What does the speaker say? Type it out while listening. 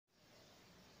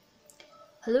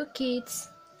Hello kids,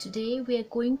 today we are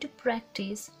going to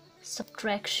practice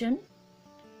subtraction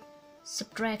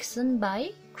by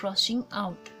crossing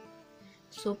out.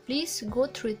 So please go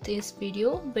through this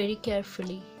video very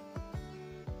carefully.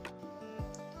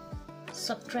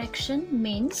 Subtraction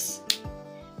means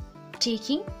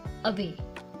taking away,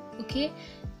 okay?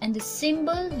 And the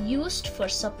symbol used for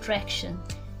subtraction,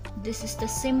 this is the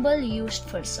symbol used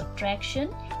for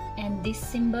subtraction, and this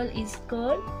symbol is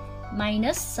called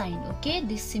minus sign. Okay,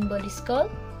 this symbol is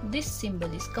called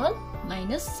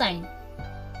minus sign.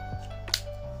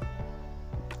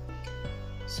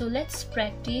 So let's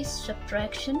practice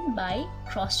subtraction by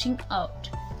crossing out.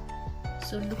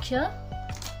 So look here,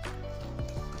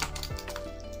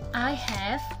 I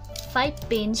have 5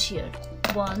 pens here.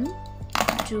 1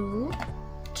 2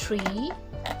 3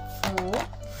 4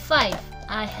 5.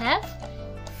 I have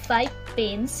 5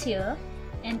 pens here,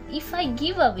 and if I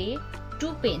give away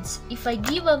 2 pens, if I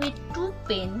give away 2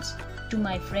 pens to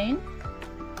my friend,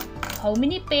 how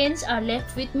many pens are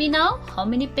left with me now? How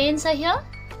many pens are here?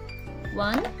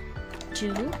 1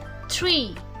 2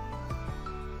 3.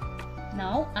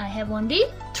 Now I have only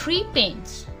 3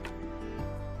 pens.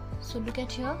 So look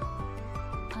at here,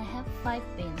 I have 5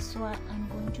 pens, so I'm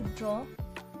going to draw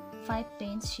 5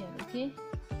 pens here. Okay,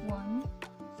 1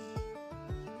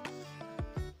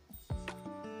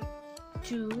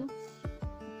 2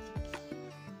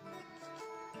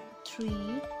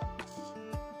 3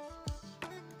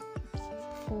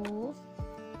 4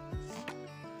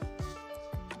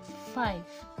 5.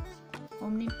 How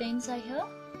many pens are here?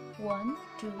 1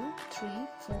 2 3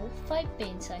 4 5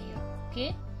 pens are here.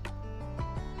 Okay,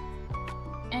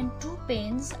 and 2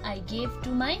 pens I gave to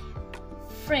my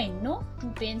friend. No, 2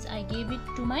 pens I gave it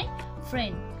to my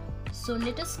friend. So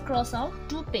let us cross out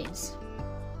 2 pens.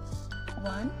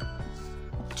 1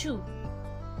 2,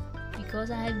 because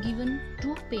I have given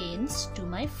 2 pens to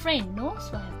my friend. No,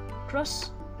 so I have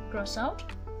to cross out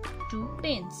 2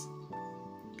 pens.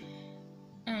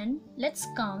 And let's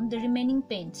count the remaining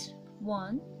pens.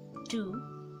 1 2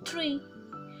 3.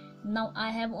 Now I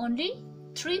have only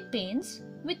 3 pens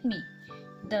with me.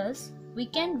 Thus we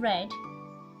can write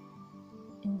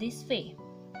in this way: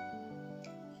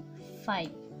 5.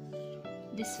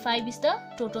 This 5 is the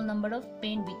total number of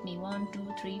pen with me. 1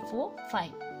 2 3 4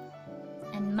 5.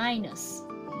 And minus,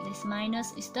 this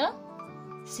minus is the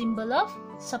symbol of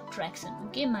subtraction.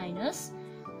 Okay, minus.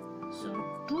 So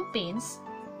 2 pens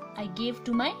I gave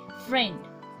to my friend,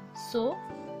 so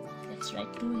let's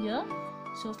write 2 here.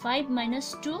 So 5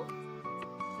 minus 2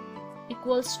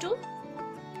 equals to,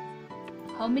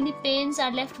 how many pens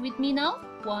are left with me now?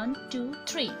 1 2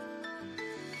 3.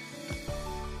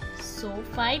 So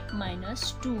 5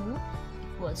 minus 2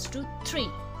 equals to 3.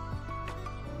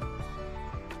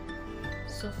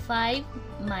 So 5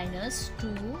 minus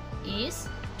 2 is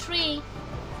 3.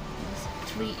 This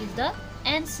 3 is the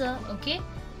answer. Okay,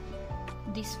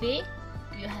 this way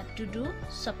you have to do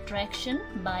subtraction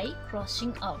by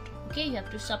crossing out. Okay, you have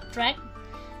to subtract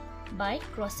by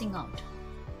crossing out.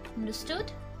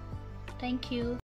 Understood? Thank you.